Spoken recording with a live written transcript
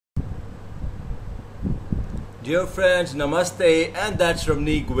Dear friends, namaste, and that's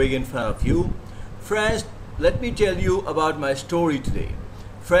RAMNEEK WIG in front of you. Friends, let me tell you about my story today.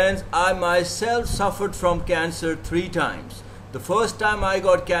 Friends, I myself suffered from cancer 3 times. The first time I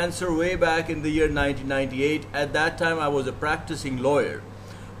got cancer way back in the year 1998. At that time I was a practicing lawyer.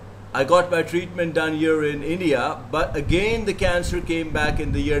 I got my treatment done here in India, but again the cancer came back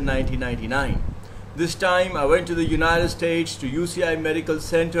in the year 1999. This time I went to the United States to UCI Medical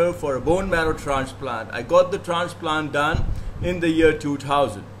Center for a bone marrow transplant. I got the transplant done in the year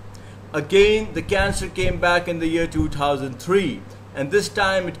 2000. Again the cancer came back in the year 2003, and this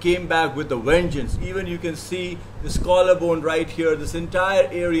time it came back with a vengeance. Even you can see this collarbone right here, this entire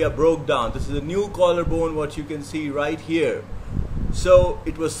area broke down. This is a new collarbone, what you can see right here. So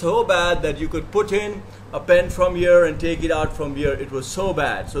it was so bad that you could put in a pen from here and take it out from here. It was so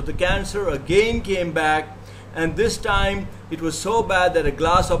bad. So the cancer again came back, and this time it was so bad that a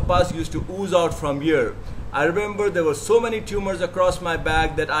glass of pus used to ooze out from here. I remember there were so many tumors across my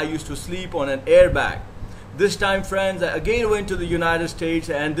back that I used to sleep on an airbag. This time, friends, I again went to the United States,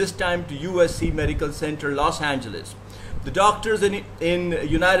 and this time to USC Medical Center, Los Angeles. The doctors in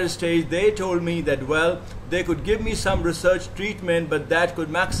United States, they told me that, well, they could give me some research treatment, but that could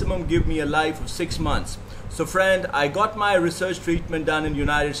maximum give me a life of 6 months. So friend, I got my research treatment done in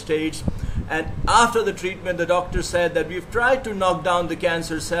United States, and after the treatment the doctor said that we've tried to knock down the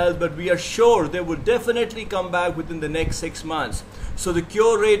cancer cells, but we are sure they will definitely come back within the next 6 months. So the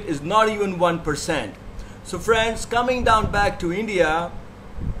cure rate is not even 1%. So friends, coming down back to India,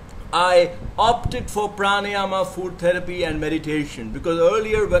 I opted for pranayama, food therapy and meditation, because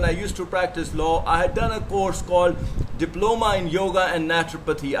earlier when I used to practice law, I had done a course called Diploma in Yoga and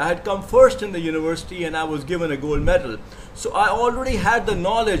Naturopathy. I had come first in the university and I was given a gold medal. So I already had the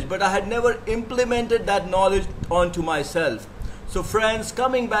knowledge, but I had never implemented that knowledge onto myself. So friends,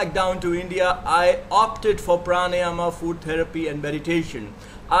 coming back down to India, I opted for pranayama, food therapy and meditation.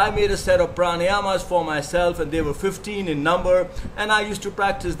 I made a set of pranayamas for myself, and they were 15 in number, and I used to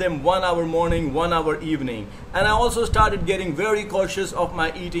practice them 1 hour morning, 1 hour evening. And I also started getting very cautious of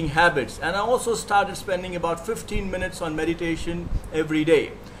my eating habits, and I also started spending about 15 minutes on meditation every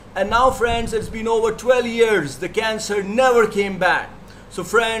day. And now friends, it's been over 12 years, the cancer never came back. So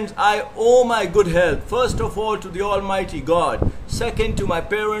friends, I owe my good health first of all to the Almighty God, second to my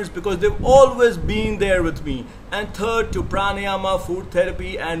parents because they've always been there with me, and third to pranayama, food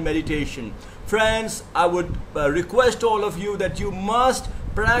therapy and meditation. Friends, I would request all of you that you must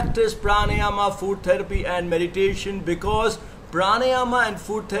practice pranayama, food therapy and meditation, because pranayama and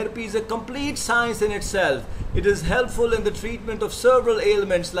food therapy is a complete science in itself. It is helpful in the treatment of several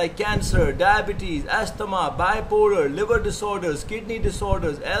ailments like cancer, diabetes, asthma, bipolar, liver disorders, kidney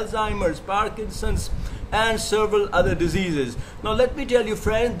disorders, Alzheimer's, Parkinson's, and several other diseases. Now let me tell you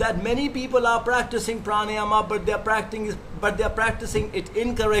friends that many people are practicing pranayama, but they are practicing it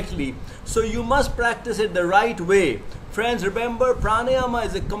incorrectly. So you must practice it the right way. Friends, remember, pranayama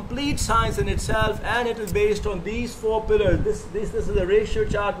is a complete science in itself, and it is based on these 4 pillars. This is a ratio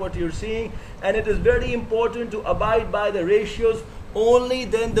chart what you're seeing, and it is very important to abide by the ratios. Only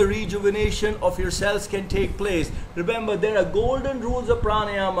then the rejuvenation of your cells can take place. Remember, there are golden rules of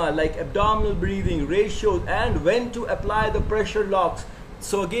pranayama like abdominal breathing, ratios, and when to apply the pressure locks.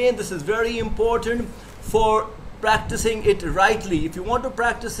 So again, this is very important for practicing it rightly. If you want to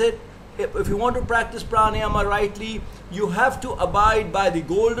practice it, if you want to practice pranayama rightly, you have to abide by the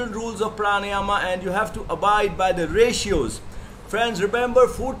golden rules of pranayama, and you have to abide by the ratios. Friends, remember,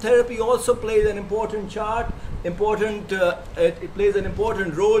 food therapy also plays an important it plays an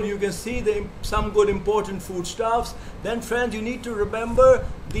important role. You can see some good important foodstuffs. Then friends, you need to remember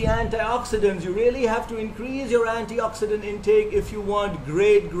the antioxidants. You really have to increase your antioxidant intake if you want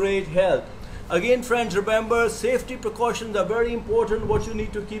great health. Again friends, remember, safety precautions are very important, what you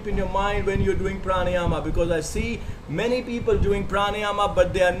need to keep in your mind when you're doing pranayama, because I see many people doing pranayama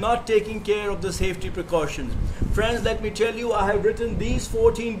but they are not taking care of the safety precautions. Friends, let me tell you, I have written these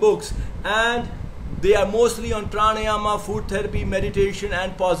 14 books, and they are mostly on pranayama, food therapy, meditation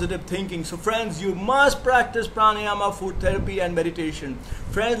and positive thinking. So friends, you must practice pranayama, food therapy and meditation.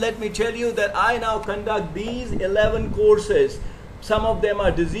 Friends, let me tell you that I now conduct these 11 courses. Some of them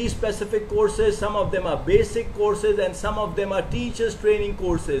are disease specific courses, some of them are basic courses, and some of them are teachers training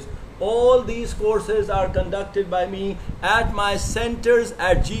courses. All these courses are conducted by me at my centers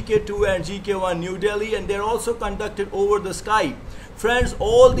at GK2 and GK1 New Delhi, and they're also conducted over the Skype. Friends,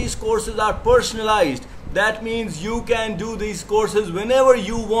 all these courses are personalized. That means you can do these courses whenever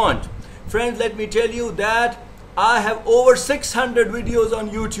you want. Friends, let me tell you that I have over 600 videos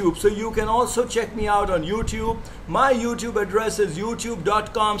on YouTube, so you can also check me out on YouTube. My YouTube address is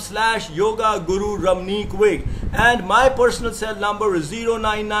youtube.com/yoga guru Ramneek Wig, and my personal cell number is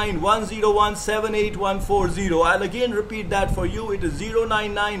 099-101-78140. I'll again repeat that for you. It is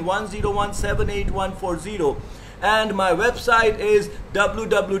 099-101-78140. And my website is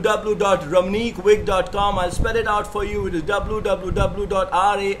www.ramneekwig.com. I'll spell it out for you. It is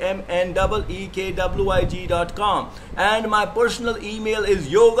www.ramneekwig.com. And my personal email is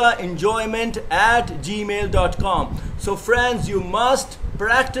yogaenjoyment@gmail.com. So friends, you must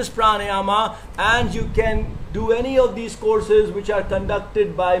practice pranayama, and you can do any of these courses which are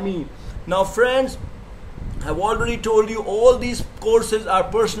conducted by me. Now friends, I've already told you all these courses are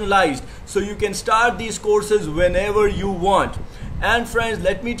personalized, so you can start these courses whenever you want. And friends,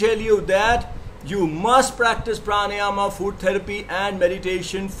 let me tell you that you must practice pranayama, food therapy and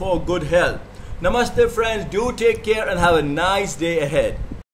meditation for good health. Namaste friends, do take care and have a nice day ahead.